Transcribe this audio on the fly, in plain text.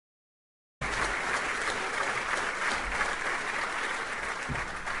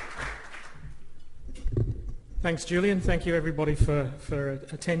Thanks, Julian. Thank you, everybody, for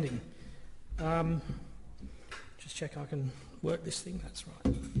attending. Just check I can work this thing. That's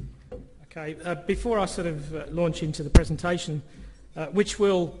right. Okay. Before I sort of launch into the presentation, which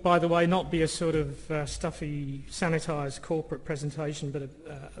will, by the way, not be a sort of stuffy, sanitised corporate presentation, but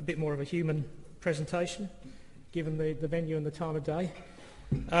a bit more of a human presentation, given the venue and the time of day.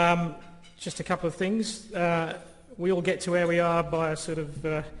 Just a couple of things. We all get to where we are by a sort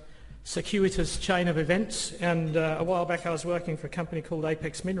of circuitous chain of events, and a while back I was working for a company called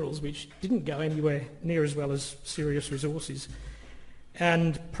Apex Minerals, which didn't go anywhere near as well as Sirius Resources.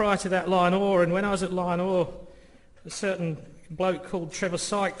 And prior to that, Lion Ore, and when I was at Lion Ore, a certain bloke called Trevor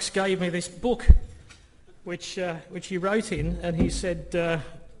Sykes gave me this book, which he wrote in, and he said,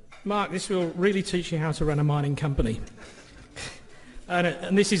 Mark, this will really teach you how to run a mining company.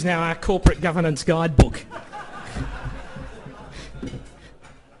 And this is now our corporate governance guidebook.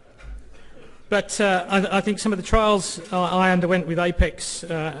 But I think some of the trials I underwent with Apex,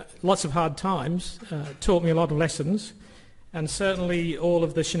 lots of hard times, taught me a lot of lessons, and certainly all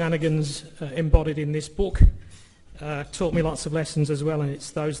of the shenanigans embodied in this book taught me lots of lessons as well, and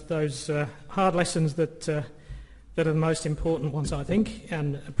it's those hard lessons that are the most important ones, I think,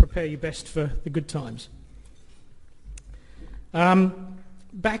 and prepare you best for the good times.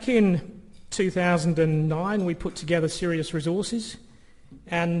 Back in 2009, we put together Sirius Resources,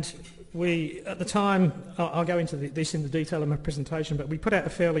 and we, at the time, I'll go into this in the detail of my presentation, but we put out a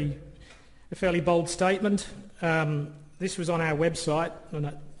fairly bold statement. This was on our website,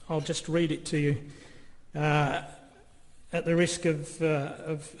 and I'll just read it to you at the risk of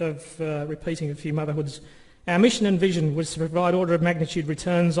repeating a few motherhoods. Our mission and vision was to provide order of magnitude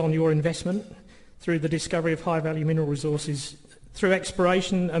returns on your investment through the discovery of high-value mineral resources, through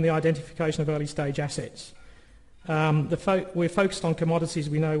exploration and the identification of early-stage assets. We're focused on commodities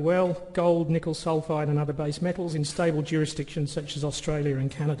we know well: gold, nickel, sulphide and other base metals in stable jurisdictions such as Australia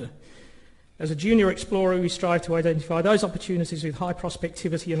and Canada. As a junior explorer, we strive to identify those opportunities with high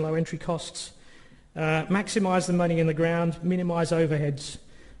prospectivity and low entry costs, maximise the money in the ground, minimise overheads,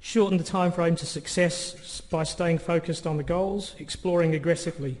 shorten the time frame to success by staying focused on the goals, exploring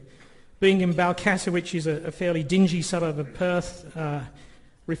aggressively. Being in Balcatta, which is a fairly dingy suburb of Perth,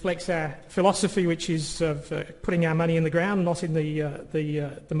 reflects our philosophy, which is of putting our money in the ground, not in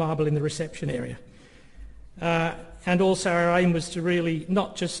the marble in the reception area. And also our aim was to really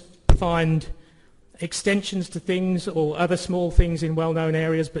not just find extensions to things or other small things in well-known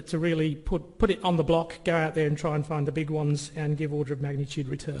areas, but to really put it on the block, go out there and try and find the big ones and give order of magnitude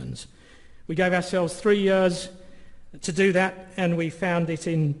returns. We gave ourselves 3 years to do that, and we found it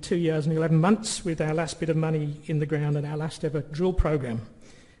in 2 years and 11 months with our last bit of money in the ground and our last ever drill program.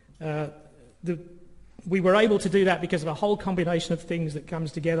 We were able to do that because of a whole combination of things that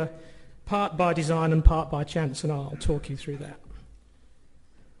comes together, part by design and part by chance, and I'll talk you through that.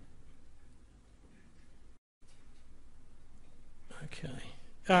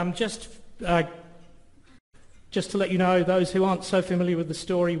 Okay. Just to let you know, those who aren't so familiar with the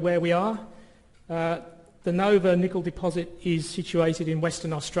story, where we are. The Nova nickel deposit is situated in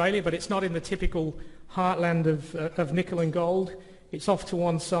Western Australia, but it's not in the typical heartland of nickel and gold. It's off to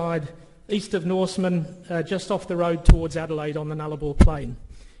one side, east of Norseman, just off the road towards Adelaide on the Nullarbor Plain,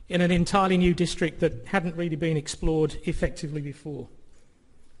 in an entirely new district that hadn't really been explored effectively before.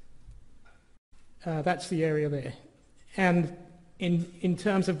 That's the area there. And in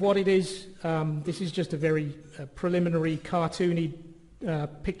terms of what it is, this is just a very preliminary, cartoony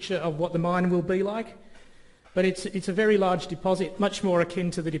picture of what the mine will be like. But it's a very large deposit, much more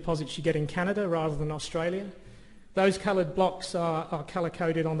akin to the deposits you get in Canada rather than Australia. Those coloured blocks are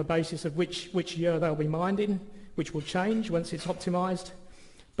colour-coded on the basis of which year they'll be mined in, which will change once it's optimised.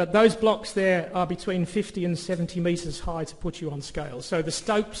 But those blocks there are between 50 and 70 metres high to put you on scale. So the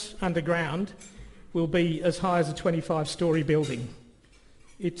stopes underground will be as high as a 25-storey building.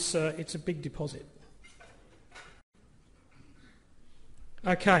 It's a big deposit.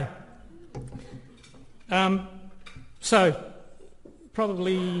 Okay. So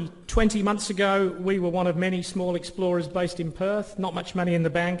probably 20 months ago, we were one of many small explorers based in Perth. Not much money in the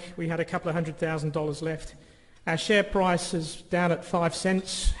bank. We had a couple of $100,000 left. Our share price is down at 5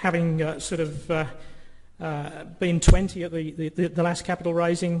 cents, having been 20 at the last capital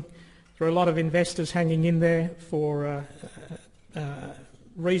raising. There are a lot of investors hanging in there for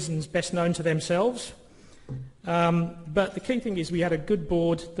reasons best known to themselves. But the key thing is we had a good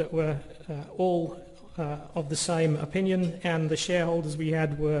board that were all of the same opinion, and the shareholders we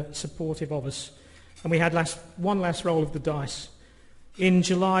had were supportive of us. And we had one last roll of the dice. In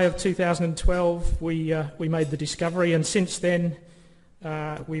July of 2012, we made the discovery, and since then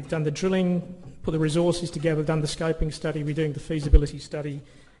We've done the drilling, put the resources together, done the scoping study, we're doing the feasibility study.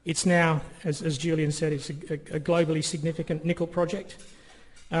 It's now, as Julian said, it's a globally significant nickel project.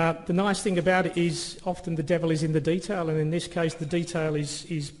 The nice thing about it is often the devil is in the detail, and in this case the detail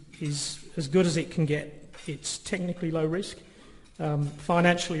is as good as it can get. It's technically low risk,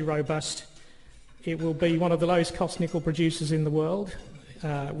 financially robust. It will be one of the lowest cost nickel producers in the world.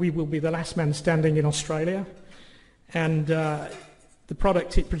 We will be the last man standing in Australia, and the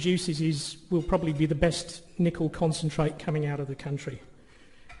product it produces will probably be the best nickel concentrate coming out of the country.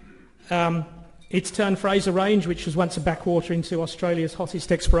 It's turned Fraser Range, which was once a backwater, into Australia's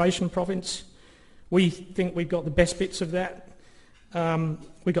hottest exploration province. We think we've got the best bits of that.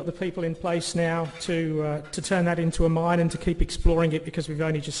 We've got the people in place now to turn that into a mine and to keep exploring it, because we've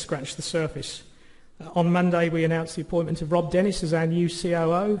only just scratched the surface. On Monday we announced the appointment of Rob Dennis as our new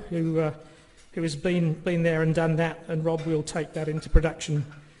COO, who has been there and done that, and Rob will take that into production.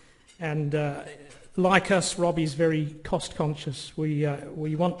 And like us, Rob is very cost conscious.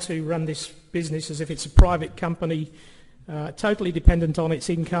 We want to run this business as if it's a private company, totally dependent on its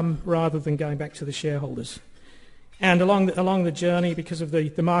income rather than going back to the shareholders. And along the journey, because of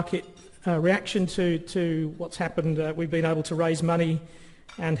the market reaction to what's happened, we've been able to raise money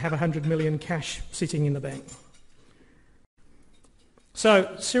and have 100 million cash sitting in the bank.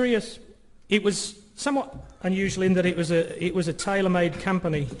 So Sirius, it was somewhat unusual in that it was a tailor-made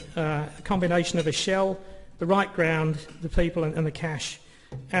company, a combination of a shell, the right ground, the people and the cash,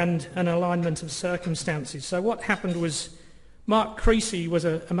 and an alignment of circumstances. So what happened was Mark Creasy was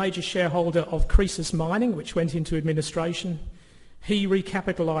a major shareholder of Croesus Mining, which went into administration. He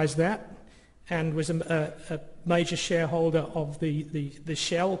recapitalised that and was a major shareholder of the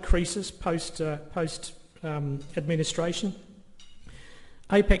shell, Croesus, post administration.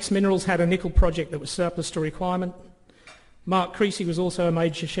 Apex Minerals had a nickel project that was surplus to requirement. Mark Creasy was also a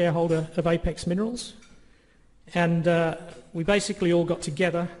major shareholder of Apex Minerals. And we basically all got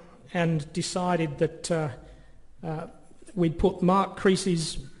together and decided that we'd put Mark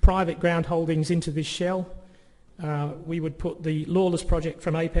Creasy's private ground holdings into this shell. We would put the Lawless project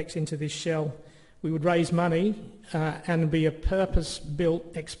from Apex into this shell. We would raise money and be a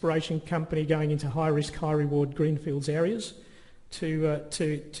purpose-built exploration company going into high-risk, high-reward greenfields areas to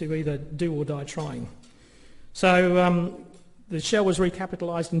either do or die trying. So the shell was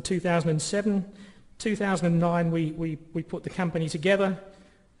recapitalised in 2007. 2009 we put the company together.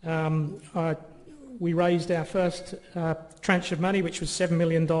 We raised our first tranche of money, which was $7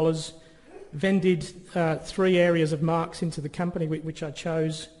 million, vended 3 areas of Mark's into the company, which I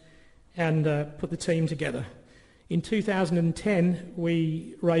chose, and put the team together. In 2010,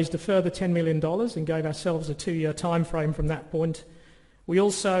 we raised a further $10 million and gave ourselves a 2-year time frame from that point. We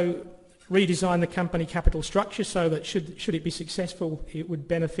also redesigned the company capital structure so that should it be successful, it would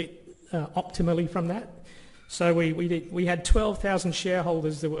benefit optimally from that. So we had 12,000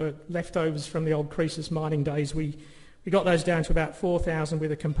 shareholders that were leftovers from the old Croesus mining days. We got those down to about 4,000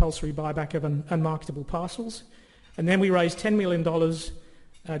 with a compulsory buyback of unmarketable parcels. And then we raised $10 million,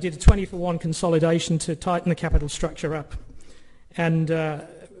 did a 20-for-1 consolidation to tighten the capital structure up, and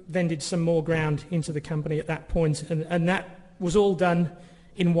vended some more ground into the company at that point. And that was all done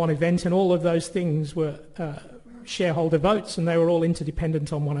in one event, and all of those things were shareholder votes, and they were all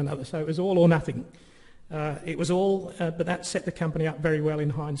interdependent on one another. So it was all or nothing. It was all, but that set the company up very well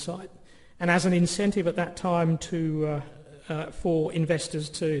in hindsight. And as an incentive at that time for investors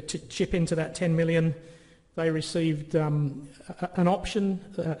to chip into that 10 million, they received an option,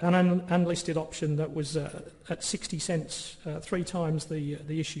 an unlisted option that was at 60 cents, 3 times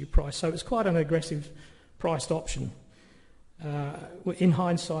the issue price. So it was quite an aggressive priced option. In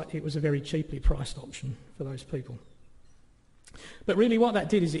hindsight, it was a very cheaply priced option for those people. But really what that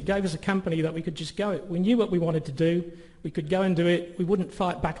did is it gave us a company that we could just go. We knew what we wanted to do. We could go and do it. We wouldn't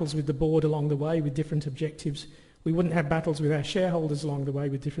fight battles with the board along the way with different objectives. We wouldn't have battles with our shareholders along the way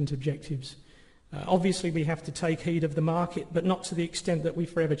with different objectives. Obviously, we have to take heed of the market, but not to the extent that we're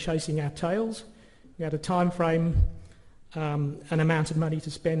forever chasing our tails. We had a time frame, an amount of money to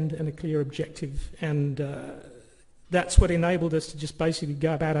spend, and a clear objective. And that's what enabled us to just basically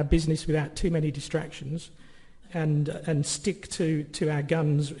go about our business without too many distractions and stick to our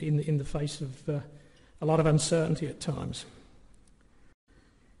guns in the face of a lot of uncertainty at times.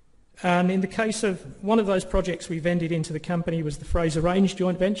 And in the case of one of those projects we vended into the company was the Fraser Range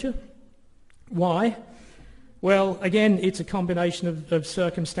joint venture. Why? Well, again, it's a combination of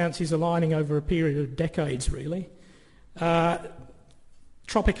circumstances aligning over a period of decades, really.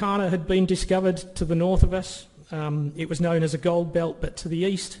 Tropicana had been discovered to the north of us. It was known as a gold belt, but to the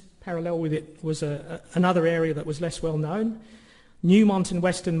east, parallel with it, was another area that was less well known. Newmont and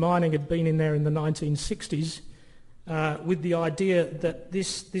Western Mining had been in there in the 1960s with the idea that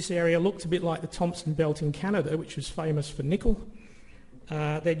this area looked a bit like the Thompson Belt in Canada, which was famous for nickel.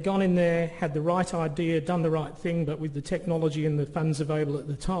 They'd gone in there, had the right idea, done the right thing, but with the technology and the funds available at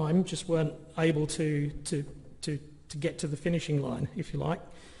the time, just weren't able to get to the finishing line, if you like.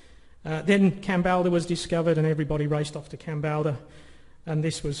 Then Kambalda was discovered and everybody raced off to Kambalda, and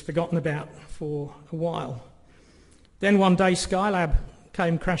this was forgotten about for a while. Then one day Skylab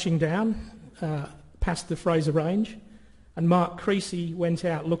came crashing down past the Fraser Range, and Mark Creasy went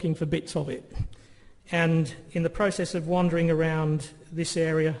out looking for bits of it. And in the process of wandering around this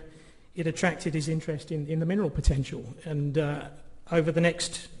area, it attracted his interest in the mineral potential. And over the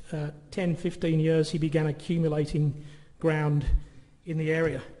next 10, 15 years, he began accumulating ground in the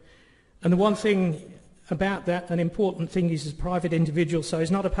area. And the one thing about that, an important thing, is he's a private individual, so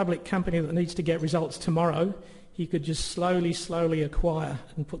he's not a public company that needs to get results tomorrow. He could just slowly acquire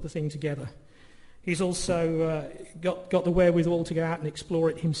and put the thing together. He's also got the wherewithal to go out and explore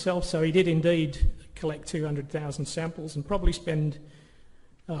it himself, so he did indeed collect 200,000 samples and probably spend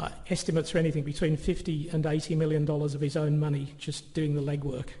estimates for anything between $50 and $80 million of his own money just doing the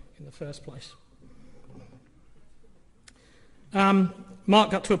legwork in the first place.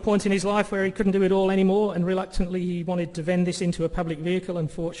 Mark got to a point in his life where he couldn't do it all anymore, and reluctantly he wanted to vend this into a public vehicle.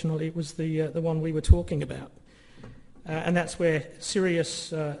 Unfortunately, it was the one we were talking about. And that's where Sirius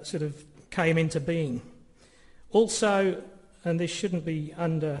sort of came into being. Also, and this shouldn't be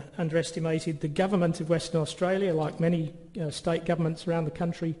underestimated, the government of Western Australia, like many state governments around the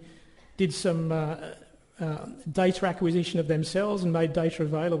country, did some data acquisition of themselves and made data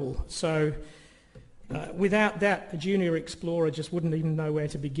available. So without that, a junior explorer just wouldn't even know where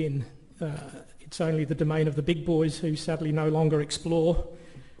to begin. It's only the domain of the big boys, who sadly no longer explore,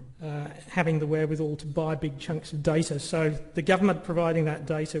 having the wherewithal to buy big chunks of data. So the government providing that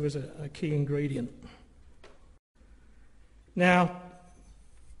data was a key ingredient. Now,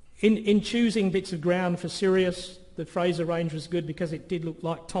 in choosing bits of ground for Sirius, the Fraser Range was good because it did look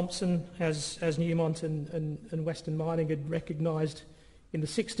like Thompson, as Newmont and Western Mining had recognised in the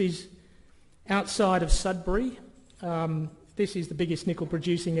 60s. Outside of Sudbury, this is the biggest nickel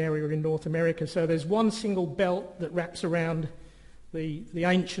producing area in North America, so there's one single belt that wraps around the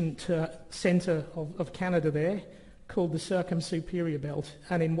ancient centre of Canada there, called the Circum-Superior Belt,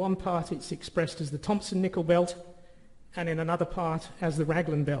 and in one part it's expressed as the Thompson Nickel Belt, and in another part as the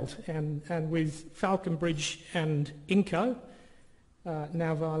Raglan Belt. And with Falconbridge and Inco,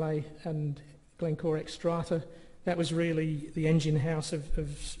 now Vale and Glencore Xstrata, that was really the engine house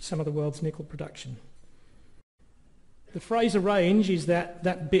of some of the world's nickel production. The Fraser Range is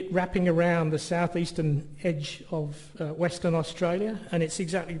that bit wrapping around the southeastern edge of Western Australia, and it's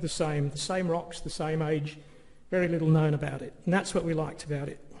exactly the same rocks, the same age, very little known about it. And that's what we liked about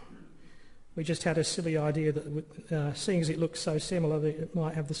it. We just had a silly idea that seeing as it looks so similar, that it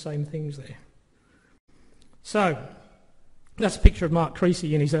might have the same things there. So, that's a picture of Mark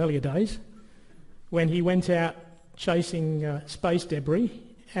Creasy in his earlier days, when he went out chasing space debris,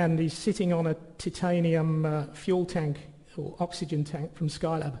 and he's sitting on a titanium fuel tank or oxygen tank from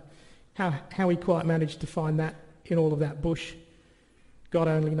Skylab. How he quite managed to find that in all of that bush, God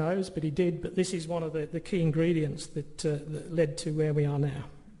only knows, but he did. But this is one of the key ingredients that led to where we are now.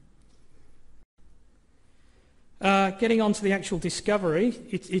 Getting on to the actual discovery,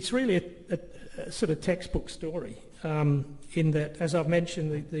 it's really a sort of textbook story, in that, as I've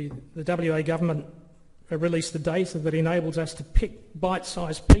mentioned, the WA government released the data that enables us to pick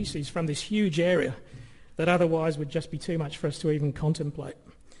bite-sized pieces from this huge area that otherwise would just be too much for us to even contemplate.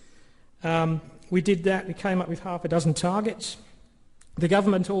 We did that. We came up with half a dozen targets. The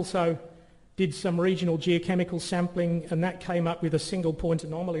government also did some regional geochemical sampling, and that came up with a single point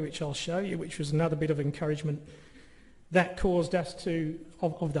anomaly, which I'll show you, which was another bit of encouragement. That caused us to,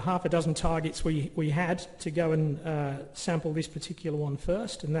 of the half a dozen targets we had, to go and sample this particular one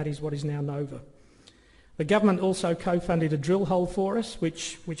first, and that is what is now Nova. The government also co-funded a drill hole for us,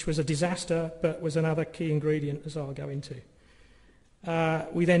 which was a disaster, but was another key ingredient, as I'll go into.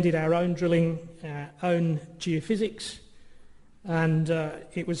 We then did our own drilling, our own geophysics, and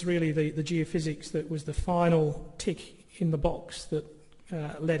it was really the geophysics that was the final tick in the box that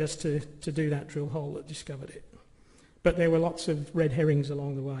led us to do that drill hole that discovered it. But there were lots of red herrings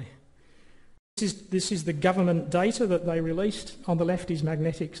along the way. This is the government data that they released. On the left is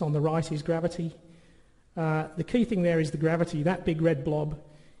magnetics, on the right is gravity. The key thing there is the gravity. That big red blob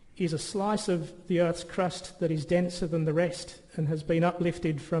is a slice of the Earth's crust that is denser than the rest and has been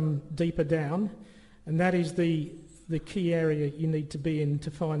uplifted from deeper down, and that is the key area you need to be in to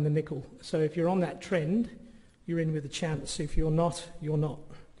find the nickel. So if you're on that trend, you're in with a chance. If you're not, you're not.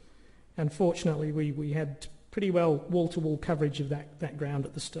 And fortunately, we had pretty well wall-to-wall coverage of that ground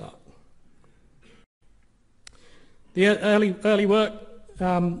at the start. The early work,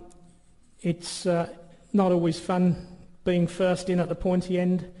 it's not always fun being first in at the pointy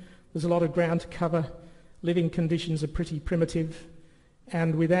end. There's a lot of ground to cover. Living conditions are pretty primitive.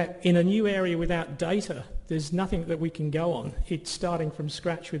 And in a new area without data, there's nothing that we can go on. It's starting from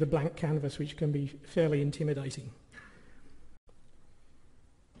scratch with a blank canvas, which can be fairly intimidating.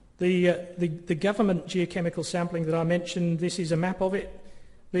 The government geochemical sampling that I mentioned, this is a map of it.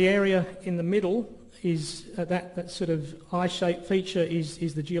 The area in the middle is that sort of eye-shaped feature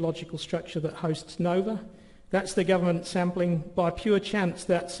is the geological structure that hosts Nova. That's the government sampling. By pure chance,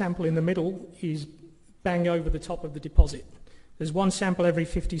 that sample in the middle is bang over the top of the deposit. There's one sample every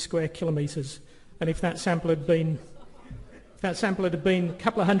 50 square kilometres, and if that sample had been a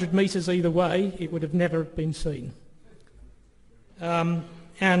couple of hundred metres either way, it would have never been seen.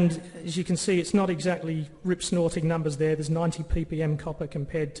 And as you can see, it's not exactly rip-snorting numbers there. There's 90 ppm copper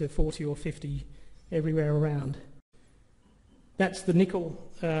compared to 40 or 50 everywhere around. That's the nickel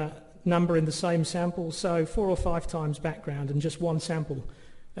number in the same sample, so 4 or 5 times background and just one sample.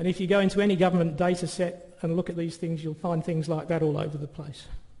 And if you go into any government data set and look at these things, you'll find things like that all over the place.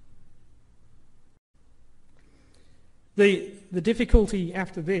 The difficulty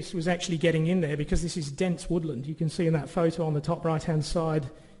after this was actually getting in there, because this is dense woodland. You can see in that photo on the top right-hand side,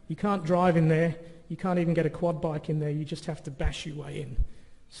 you can't drive in there, you can't even get a quad bike in there, you just have to bash your way in.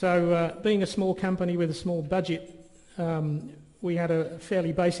 So being a small company with a small budget, we had a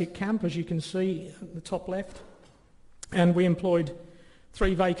fairly basic camp, as you can see at the top left, and we employed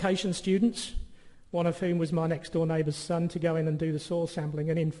 3 vacation students, one of whom was my next door neighbour's son, to go in and do the soil sampling.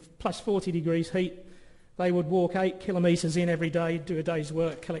 And in plus 40 degrees heat, they would walk 8 kilometres in every day, do a day's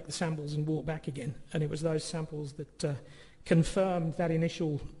work, collect the samples and walk back again. And it was those samples that confirmed that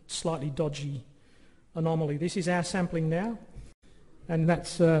initial slightly dodgy anomaly. This is our sampling now, and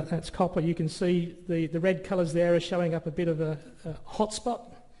that's copper. You can see the red colours there are showing up a bit of a hotspot,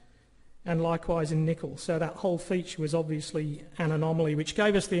 and likewise in nickel. So that whole feature was obviously an anomaly, which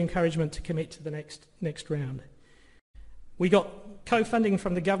gave us the encouragement to commit to the next round. We got co-funding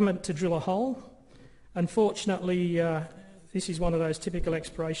from the government to drill a hole. Unfortunately, this is one of those typical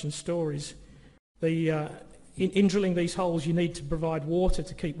exploration stories. In drilling these holes, you need to provide water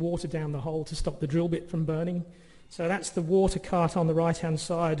to keep water down the hole to stop the drill bit from burning. So that's the water cart on the right-hand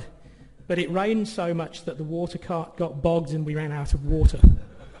side. But it rained so much that the water cart got bogged and we ran out of water.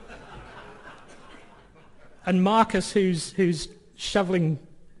 And Marcus, who's shoveling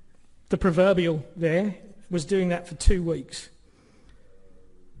the proverbial there, was doing that for 2 weeks.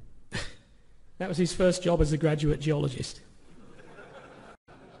 That was his first job as a graduate geologist.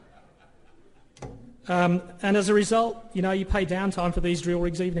 And as a result, you pay downtime for these drill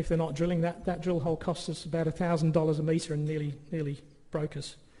rigs, even if they're not drilling. That drill hole cost us about $1,000 a metre and nearly broke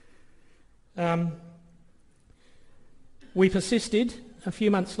us. We persisted. A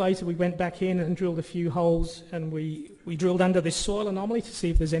few months later, we went back in and drilled a few holes, and we drilled under this soil anomaly to see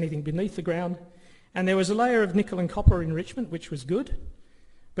if there's anything beneath the ground. And there was a layer of nickel and copper enrichment, which was good,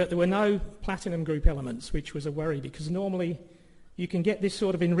 but there were no platinum group elements, which was a worry, because normally you can get this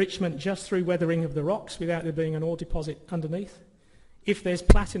sort of enrichment just through weathering of the rocks without there being an ore deposit underneath. If there's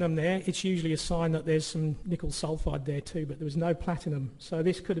platinum there, it's usually a sign that there's some nickel sulfide there too, but there was no platinum, so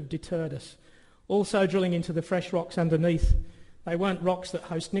this could have deterred us. Also, drilling into the fresh rocks underneath, they weren't rocks that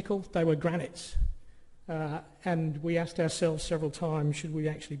host nickel, they were granites. And we asked ourselves several times, should we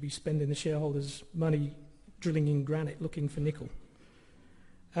actually be spending the shareholders' money drilling in granite looking for nickel?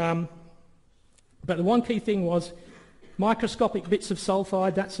 But the one key thing was microscopic bits of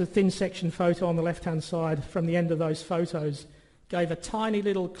sulfide. That's a thin section photo on the left-hand side. From the end of those photos gave a tiny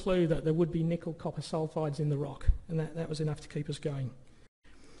little clue that there would be nickel copper sulfides in the rock, and that was enough to keep us going.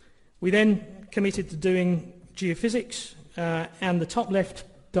 We then committed to doing geophysics, and the top left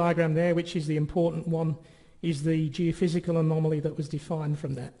diagram there, which is the important one, is the geophysical anomaly that was defined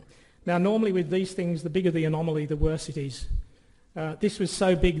from that. Now, normally with these things, the bigger the anomaly, the worse it is. This was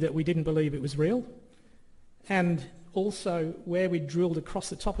so big that we didn't believe it was real, and also where we drilled across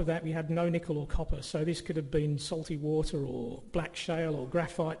the top of that, we had no nickel or copper, so this could have been salty water or black shale or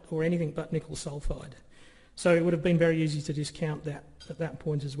graphite or anything but nickel sulfide. So it would have been very easy to discount that at that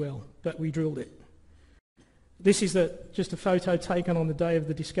point as well, but we drilled it. This is just a photo taken on the day of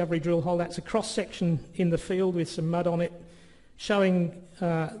the discovery drill hole. That's a cross-section in the field with some mud on it, showing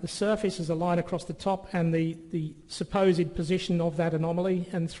the surface as a line across the top and the supposed position of that anomaly,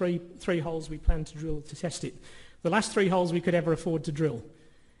 and three holes we plan to drill to test it. The last 3 holes we could ever afford to drill.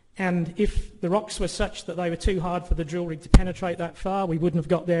 And if the rocks were such that they were too hard for the drill rig to penetrate that far, we wouldn't have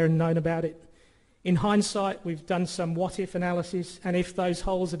got there and known about it. In hindsight, we've done some what-if analysis, and if those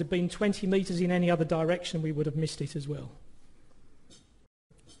holes had been 20 metres in any other direction, we would have missed it as well.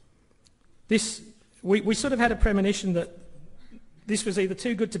 We sort of had a premonition that this was either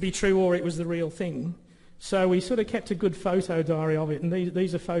too good to be true or it was the real thing. So we sort of kept a good photo diary of it, and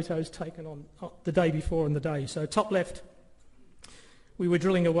these are photos taken on the day before and the day. So top left, we were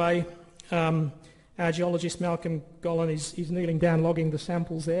drilling away. Our geologist, Malcolm Gollan, is kneeling down logging the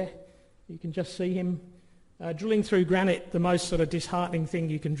samples there. You can just see him drilling through granite, the most sort of disheartening thing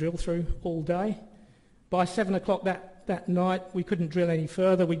you can drill through all day. By 7 o'clock that night, we couldn't drill any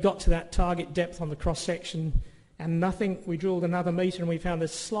further. We got to that target depth on the cross-section and nothing. We drilled another metre and we found the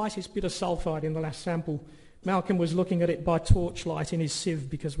slightest bit of sulphide in the last sample. Malcolm was looking at it by torchlight in his sieve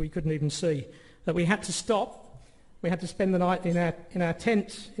because we couldn't even see. That we had to stop. We had to spend the night in our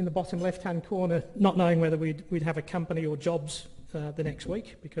tent in the bottom left-hand corner, not knowing whether we'd have a company or jobs the next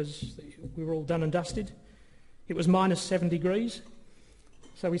week because we were all done and dusted. It was -7 degrees.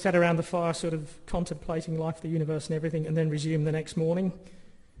 So we sat around the fire sort of contemplating life, the universe and everything, and then resumed the next morning.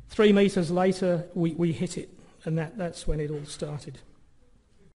 3 metres later, we hit it, and that's when it all started.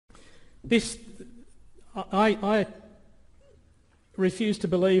 I refused to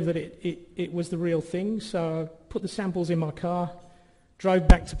believe that it was the real thing, so I put the samples in my car, drove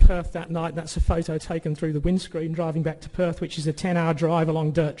back to Perth that night. That's a photo taken through the windscreen, driving back to Perth, which is a 10-hour drive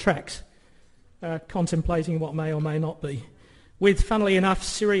along dirt tracks, contemplating what may or may not be, with, funnily enough,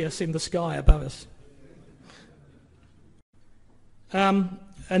 Sirius in the sky above us. And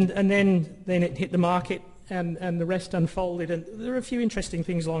then it hit the market, and the rest unfolded, and there were a few interesting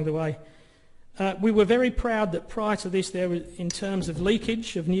things along the way. We were very proud that prior to this, there was, in terms of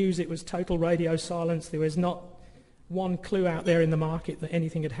leakage of news, it was total radio silence. There was not one clue out there in the market that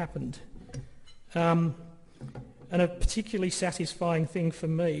anything had happened. And a particularly satisfying thing for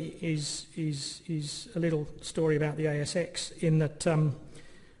me is a little story about the ASX, in that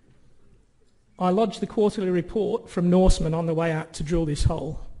I lodged the quarterly report from Norseman on the way out to drill this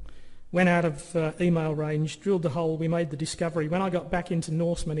hole. Went out of email range, drilled the hole, we made the discovery. When I got back into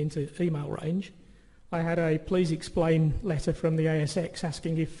Norseman, into email range, I had a please explain letter from the ASX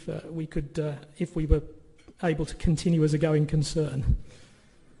asking if we were able to continue as a going concern.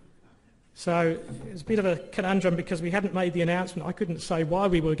 So it was a bit of a conundrum because we hadn't made the announcement. I couldn't say why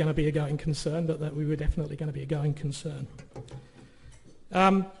we were going to be a going concern, but that we were definitely going to be a going concern.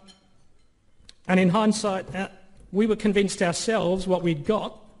 And in hindsight, we were convinced ourselves what we'd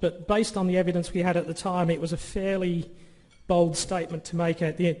got, but based on the evidence we had at the time, it was a fairly bold statement to make.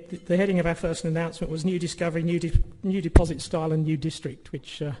 The heading of our first announcement was New Discovery, New Deposit Style and New District,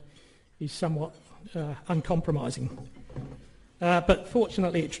 which is somewhat uncompromising. But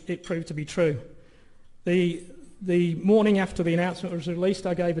fortunately, it proved to be true. The morning after the announcement was released,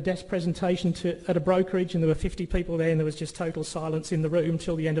 I gave a desk presentation at a brokerage, and there were 50 people there, and there was just total silence in the room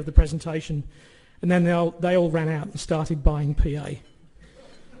till the end of the presentation. And then they all ran out and started buying PA.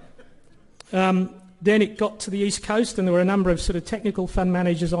 Then it got to the East Coast, and there were a number of sort of technical fund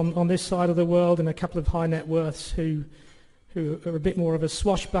managers on this side of the world, and a couple of high net worths who are a bit more of a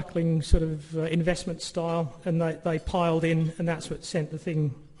swashbuckling sort of investment style, and they piled in, and that's what sent the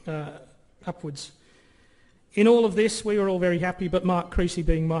thing upwards. In all of this, we were all very happy, but Mark Creasy,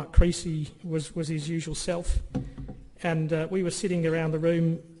 being Mark Creasy, was his usual self, and we were sitting around the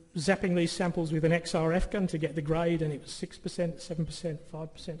room zapping these samples with an XRF gun to get the grade, and it was 6%, 7%,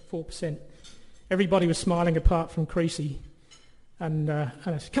 5%, 4%. Everybody was smiling apart from Creasy, and I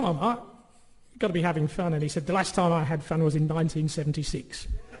said, "Come on, Mark, you've got to be having fun." And he said, "The last time I had fun was in 1976.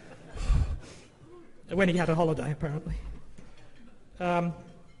 When he had a holiday, apparently. Then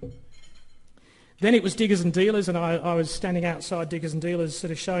it was Diggers and Dealers, and I was standing outside Diggers and Dealers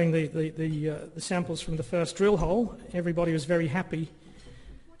sort of showing the samples from the first drill hole. Everybody was very happy.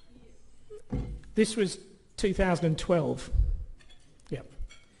 This was 2012. Yep.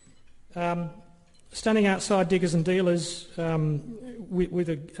 Standing outside Diggers and Dealers with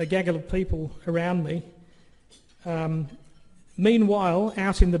a gaggle of people around me. Meanwhile,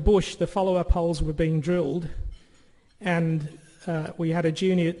 out in the bush, the follow-up holes were being drilled, and we had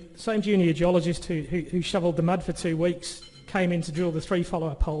same junior geologist who shoveled the mud for 2 weeks, came in to drill the 3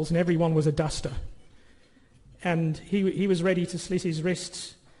 follow-up holes, and everyone was a duster. And he was ready to slit his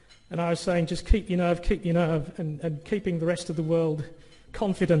wrists, and I was saying, just keep your nerve, and keeping the rest of the world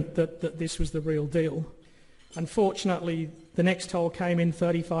confident that this was the real deal. Unfortunately, the next hole came in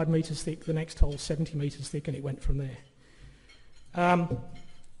 35 metres thick, the next hole 70 metres thick, and it went from there. I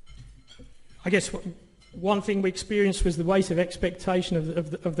guess One thing we experienced was the weight of expectation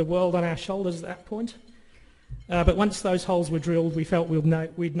of the world on our shoulders at that point. But once those holes were drilled, we felt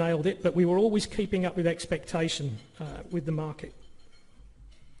we'd nailed it, but we were always keeping up with expectation with the market.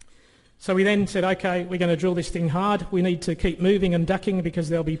 So we then said, okay, we're going to drill this thing hard. We need to keep moving and ducking because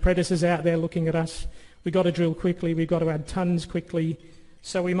there'll be predators out there looking at us. We've got to drill quickly. We've got to add tons quickly.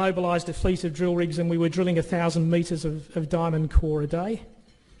 So we mobilised a fleet of drill rigs and we were drilling 1,000 metres of diamond core a day,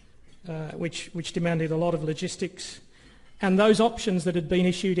 which demanded a lot of logistics. And those options that had been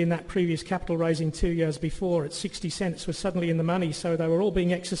issued in that previous capital raising 2 years before at 60 cents were suddenly in the money, so they were all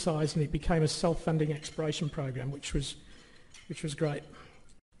being exercised and it became a self-funding exploration program, which was great.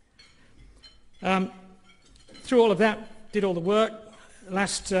 Through all of that, did all the work.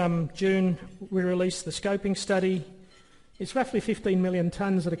 Last June, we released the scoping study. It's roughly 15 million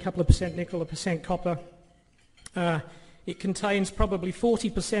tonnes at a couple of percent nickel, 1% copper. It contains probably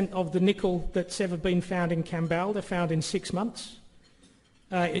 40% of the nickel that's ever been found in Kambalda, found in 6 months.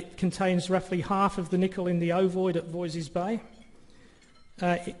 It contains roughly half of the nickel in the ovoid at Voisey's Bay.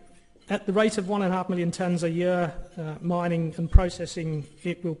 At the rate of 1.5 million tonnes a year, mining and processing,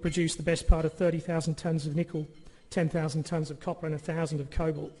 it will produce the best part of 30,000 tonnes of nickel, 10,000 tonnes of copper and 1,000 of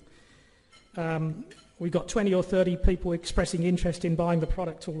cobalt. We've got 20 or 30 people expressing interest in buying the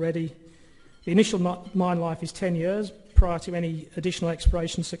product already. The initial mine life is 10 years prior to any additional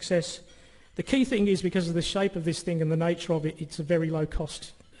exploration success. The key thing is because of the shape of this thing and the nature of it, it's a very low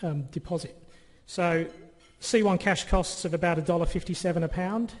cost deposit. So C1 cash costs of about $1.57 a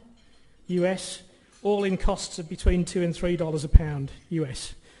pound US, all-in costs of between $2 and $3 a pound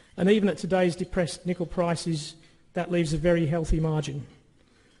US. And even at today's depressed nickel prices, that leaves a very healthy margin.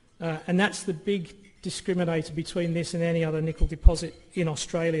 And that's the big discriminator between this and any other nickel deposit in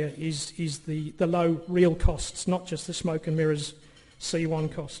Australia is the low real costs, not just the smoke and mirrors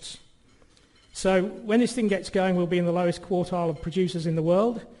C1 costs. So when this thing gets going, we'll be in the lowest quartile of producers in the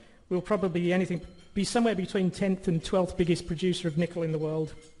world. We'll probably be somewhere between 10th and 12th biggest producer of nickel in the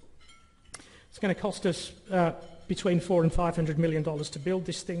world. It's going to cost us between $400 and $500 million to build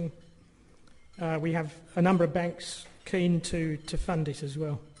this thing. We have a number of banks keen to fund it as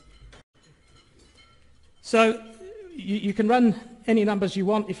well. So you can run any numbers you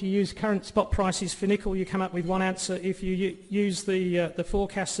want. If you use current spot prices for nickel, you come up with one answer. If you use the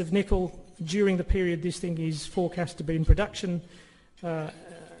forecasts of nickel during the period this thing is forecast to be in production,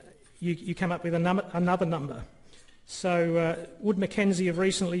 you come up with another number. So Wood Mackenzie have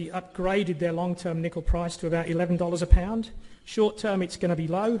recently upgraded their long-term nickel price to about $11 a pound. Short-term it's going to be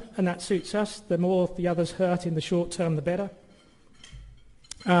low, and that suits us. The more the others hurt in the short term, the better.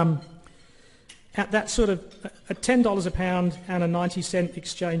 At that sort of at $10 a pound and a 90-cent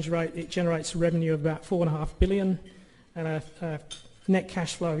exchange rate, it generates a revenue of about $4.5 billion and a net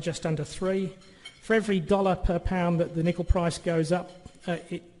cash flow of just under $3. For every dollar per pound that the nickel price goes up,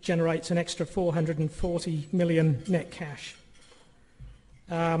 it generates an extra 440 million net cash.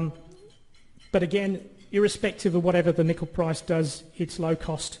 But again, irrespective of whatever the nickel price does, it's low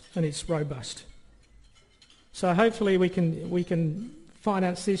cost and it's robust. So hopefully we can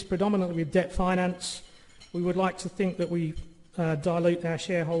finance this predominantly with debt finance. We would like to think that we dilute our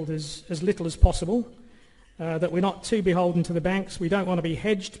shareholders as little as possible, that we're not too beholden to the banks. We don't want to be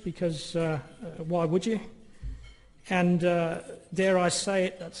hedged because why would you? And dare I say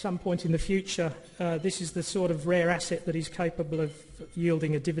it, at some point in the future, this is the sort of rare asset that is capable of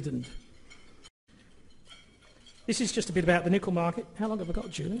yielding a dividend. This is just a bit about the nickel market. How long have I got,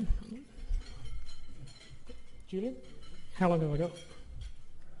 Julian? Julian? How long have I got?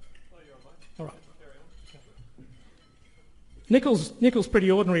 All right. Nickel's pretty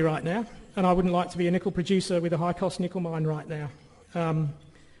ordinary right now, and I wouldn't like to be a nickel producer with a high-cost nickel mine right now.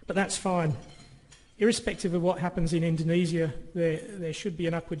 But that's fine. Irrespective of what happens in Indonesia, there should be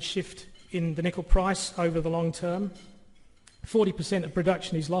an upward shift in the nickel price over the long term. 40% of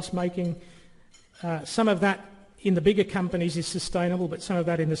production is loss-making. Some of that in the bigger companies is sustainable, but some of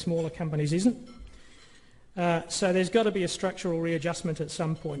that in the smaller companies isn't. So there's got to be a structural readjustment at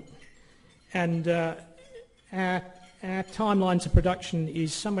some point. And our timeline to production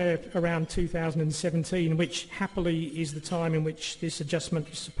is somewhere around 2017, which happily is the time in which this adjustment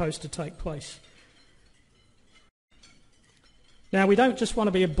is supposed to take place. Now, we don't just want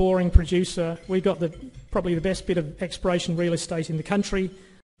to be a boring producer. We've got probably the best bit of exploration real estate in the country.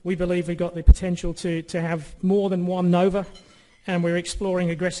 We believe we've got the potential to have more than one Nova, and we're exploring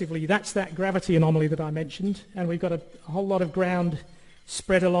aggressively. That's that gravity anomaly that I mentioned, and we've got a whole lot of ground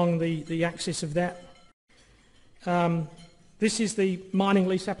spread along the axis of that. This is the mining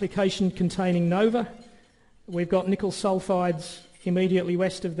lease application containing Nova. We've got nickel sulfides immediately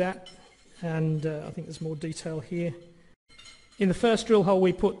west of that. and I think there's more detail here. In the first drill hole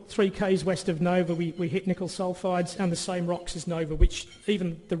we put 3 k's west of Nova, we hit nickel sulfides and the same rocks as Nova, which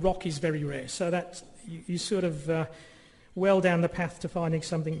even the rock is very rare. So that's, you sort of well down the path to finding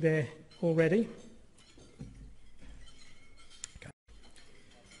something there already. Okay.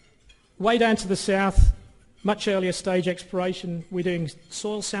 Way down to the south, much earlier stage exploration, we're doing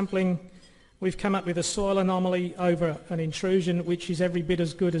soil sampling. We've come up with a soil anomaly over an intrusion which is every bit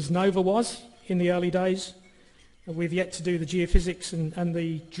as good as Nova was in the early days. We've yet to do the geophysics and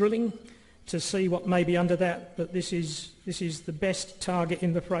the drilling to see what may be under that, but this is the best target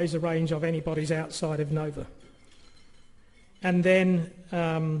in the Fraser Range of anybody's outside of Nova. And then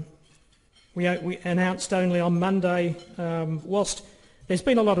we announced only on Monday, whilst there's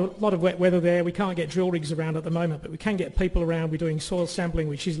been a lot of wet weather there, we can't get drill rigs around at the moment, but we can get people around. We're doing soil sampling,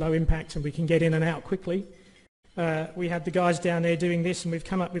 which is low impact, and we can get in and out quickly. We had the guys down there doing this, and we've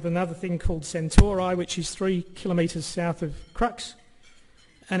come up with another thing called Centauri, which is 3 kilometres south of Crux.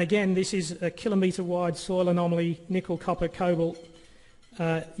 And again, this is a kilometre wide soil anomaly, nickel, copper, cobalt,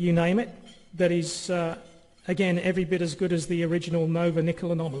 you name it, that is, again, every bit as good as the original Nova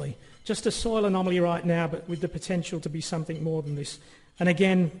nickel anomaly. Just a soil anomaly right now, but with the potential to be something more than this. And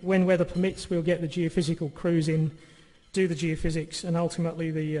again, when weather permits, we'll get the geophysical crews in, do the geophysics, and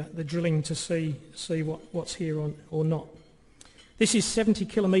ultimately the drilling to see what's here or not. This is 70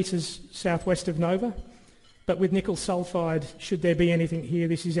 kilometres southwest of Nova, but with nickel sulfide, should there be anything here,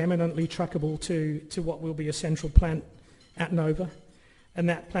 this is eminently truckable to what will be a central plant at Nova. And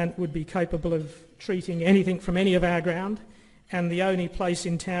that plant would be capable of treating anything from any of our ground, and the only place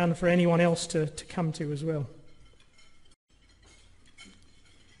in town for anyone else to come to as well.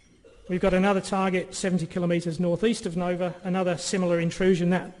 We've got another target 70 kilometres northeast of Nova, another similar intrusion.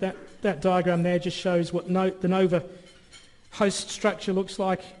 That diagram there just shows what the Nova host structure looks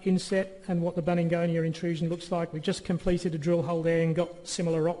like inset and what the Bunningonia intrusion looks like. We've just completed a drill hole there and got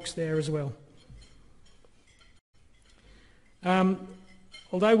similar rocks there as well.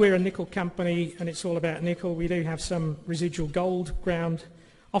 Although we're a nickel company and it's all about nickel, we do have some residual gold ground.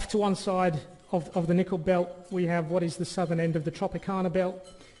 Off to one side of the nickel belt, we have what is the southern end of the Tropicana belt,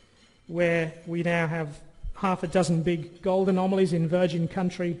 where we now have half a dozen big gold anomalies in virgin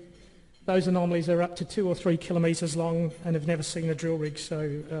country. Those anomalies are up to 2 or 3 kilometres long and have never seen a drill rig,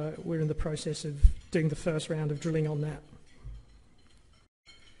 so we're in the process of doing the first round of drilling on that.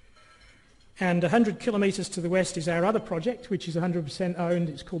 And 100 kilometres to the west is our other project, which is 100% owned.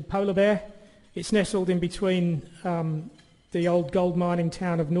 It's called Polar Bear. It's nestled in between the old gold mining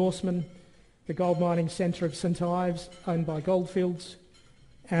town of Norseman, the gold mining centre of St Ives, owned by Goldfields,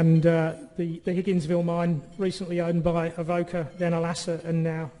 and the Higginsville mine, recently owned by Avoca, then Alassa, and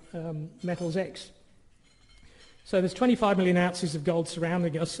now Metals X. So there's 25 million ounces of gold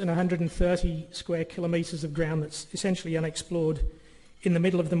surrounding us and 130 square kilometres of ground that's essentially unexplored in the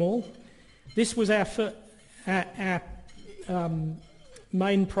middle of them all. This was our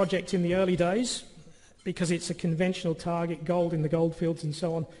main project in the early days because it's a conventional target, gold in the goldfields and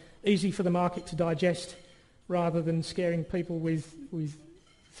so on, easy for the market to digest rather than scaring people with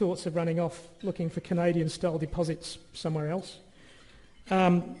thoughts of running off looking for Canadian-style deposits somewhere else.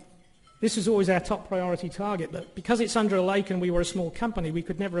 This is always our top priority target, but because it's under a lake and we were a small company, we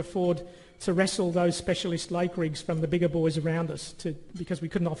could never afford to wrestle those specialist lake rigs from the bigger boys around us because we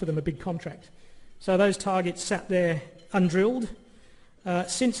couldn't offer them a big contract. So those targets sat there undrilled.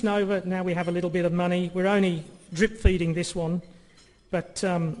 Since Nova, now we have a little bit of money. We're only drip feeding this one, but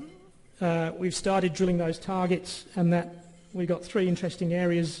we've started drilling those targets, and that we've got 3 interesting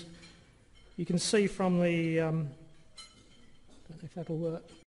areas. You can see from the, I don't know if that'll work.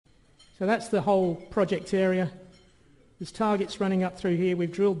 So that's the whole project area. There's targets running up through here.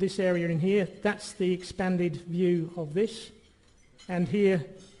 We've drilled this area in here. That's the expanded view of this. And here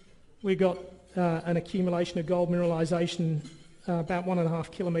we've got an accumulation of gold mineralisation about 1.5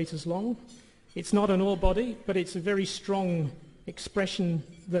 kilometres long. It's not an ore body, but it's a very strong expression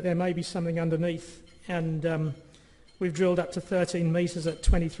that there may be something underneath. And we've drilled up to 13 metres at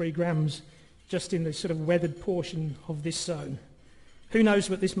 23 grams just in the sort of weathered portion of this zone. Who knows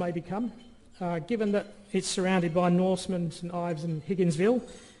what this may become? Given that it's surrounded by Norseman, St Ives and Higginsville,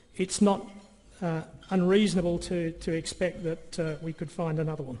 it's not unreasonable to expect that we could find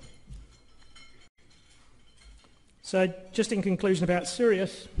another one. So just in conclusion about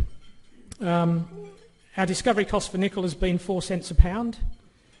Sirius, our discovery cost for nickel has been 4 cents a pound.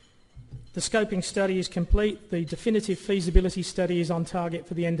 The scoping study is complete. The definitive feasibility study is on target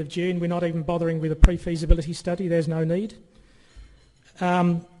for the end of June. We're not even bothering with a pre-feasibility study. There's no need.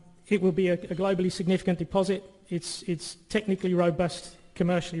 It will be a globally significant deposit. It's technically robust,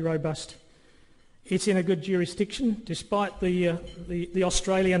 commercially robust, It's in a good jurisdiction. Despite the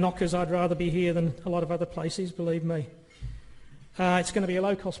Australia knockers, I'd rather be here than a lot of other places, believe me. It's going to be a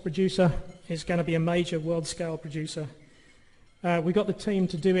low-cost producer. It's going to be a major world-scale producer. We've got the team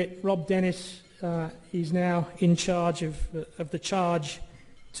to do it. Rob Dennis is now in charge of the charge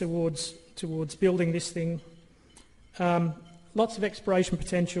towards building this thing. Lots of exploration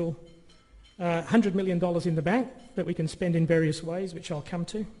potential. $100 million in the bank that we can spend in various ways, which I'll come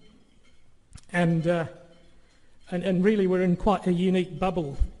to. And really we're in quite a unique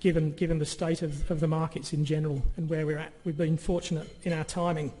bubble given the state of the markets in general and where we're at. We've been fortunate in our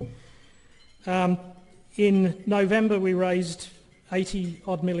timing. In November we raised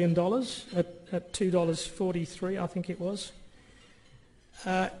 $80 million at $2.43, I think it was.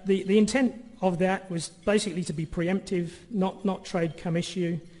 The intent of that was basically to be preemptive, not trade come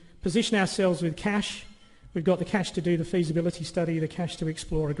issue, position ourselves with cash. We've got the cash to do the feasibility study, the cash to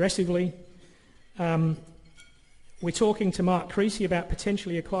explore aggressively. We're talking to Mark Creasy about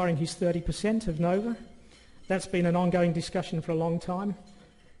potentially acquiring his 30% of Nova. That's been an ongoing discussion for a long time.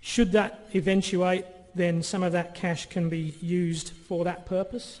 Should that eventuate, then some of that cash can be used for that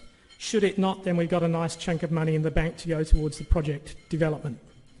purpose. Should it not, then we've got a nice chunk of money in the bank to go towards the project development.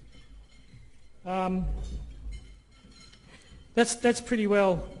 That's pretty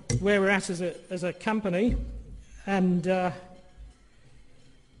well where we're at as a company. And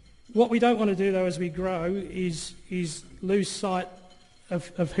what we don't want to do, though, as we grow is lose sight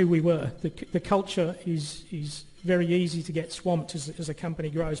of who we were. The culture is very easy to get swamped as a company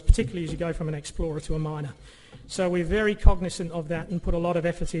grows, particularly as you go from an explorer to a miner. So we're very cognizant of that and put a lot of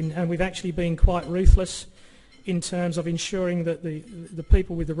effort in, and we've actually been quite ruthless in terms of ensuring that the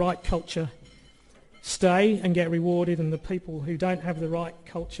people with the right culture stay and get rewarded, and the people who don't have the right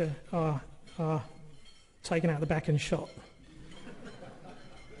culture are taken out the back and shot.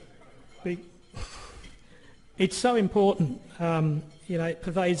 It's so important, it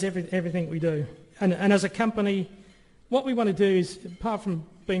pervades everything we do. And as a company, what we want to do is, apart from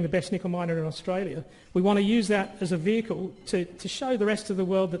being the best nickel miner in Australia, we want to use that as a vehicle to show the rest of the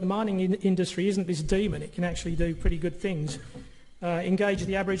world that the mining industry isn't this demon. It can actually do pretty good things. Engage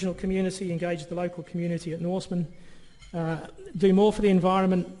the Aboriginal community, engage the local community at Norseman, do more for the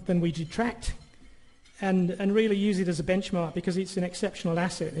environment than we detract, and really use it as a benchmark, because it's an exceptional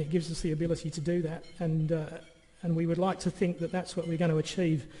asset and it gives us the ability to do that, and we would like to think that that's what we're going to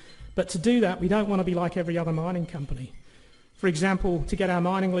achieve. But to do that, we don't want to be like every other mining company. For example, to get our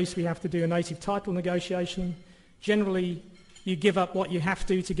mining lease, we have to do a native title negotiation. Generally, you give up what you have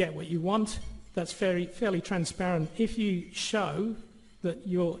to get what you want. That's fairly transparent. If you show that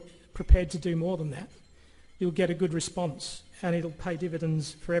you're prepared to do more than that, you'll get a good response, and it'll pay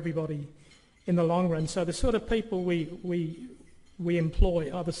dividends for everybody in the long run. So the sort of people we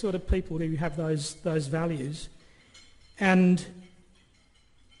employ are the sort of people who have those values, and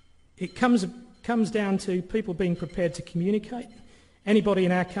it comes down to people being prepared to communicate. Anybody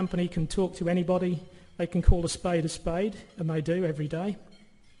in our company can talk to anybody. They can call a spade, and they do every day.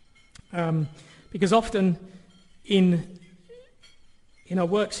 Because often in a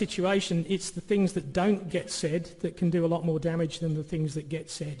work situation, it's the things that don't get said that can do a lot more damage than the things that get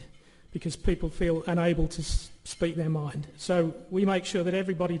said, because people feel unable to speak their mind. So we make sure that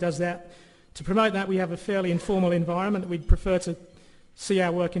everybody does that. To promote that, we have a fairly informal environment. We'd prefer to see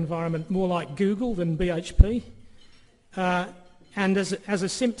our work environment more like Google than BHP. And as a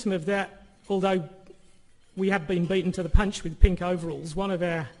symptom of that, although we have been beaten to the punch with pink overalls, one of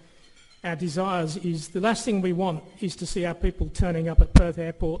our desires is, the last thing we want is to see our people turning up at Perth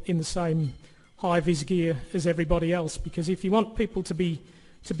Airport in the same high-vis gear as everybody else, because if you want people to be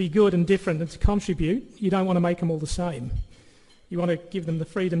good and different and to contribute, you don't want to make them all the same. You want to give them the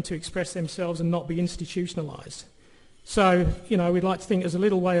freedom to express themselves and not be institutionalised. So, we'd like to think as a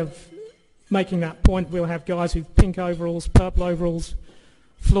little way of making that point, we'll have guys with pink overalls, purple overalls,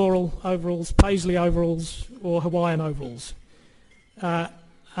 floral overalls, paisley overalls, or Hawaiian overalls.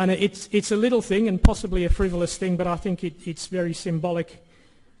 And it's a little thing and possibly a frivolous thing, but I think it's very symbolic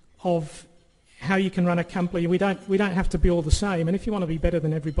of how you can run a company. We don't have to be all the same, and if you want to be better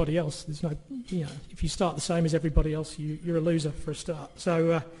than everybody else, there's no, if you start the same as everybody else, you're a loser for a start.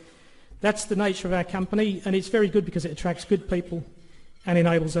 So that's the nature of our company, and it's very good because it attracts good people and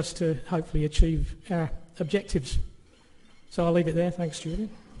enables us to hopefully achieve our objectives. So I'll leave it there. Thanks, Julie.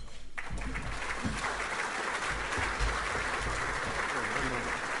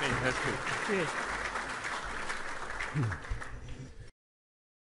 Fantastic. Cheers.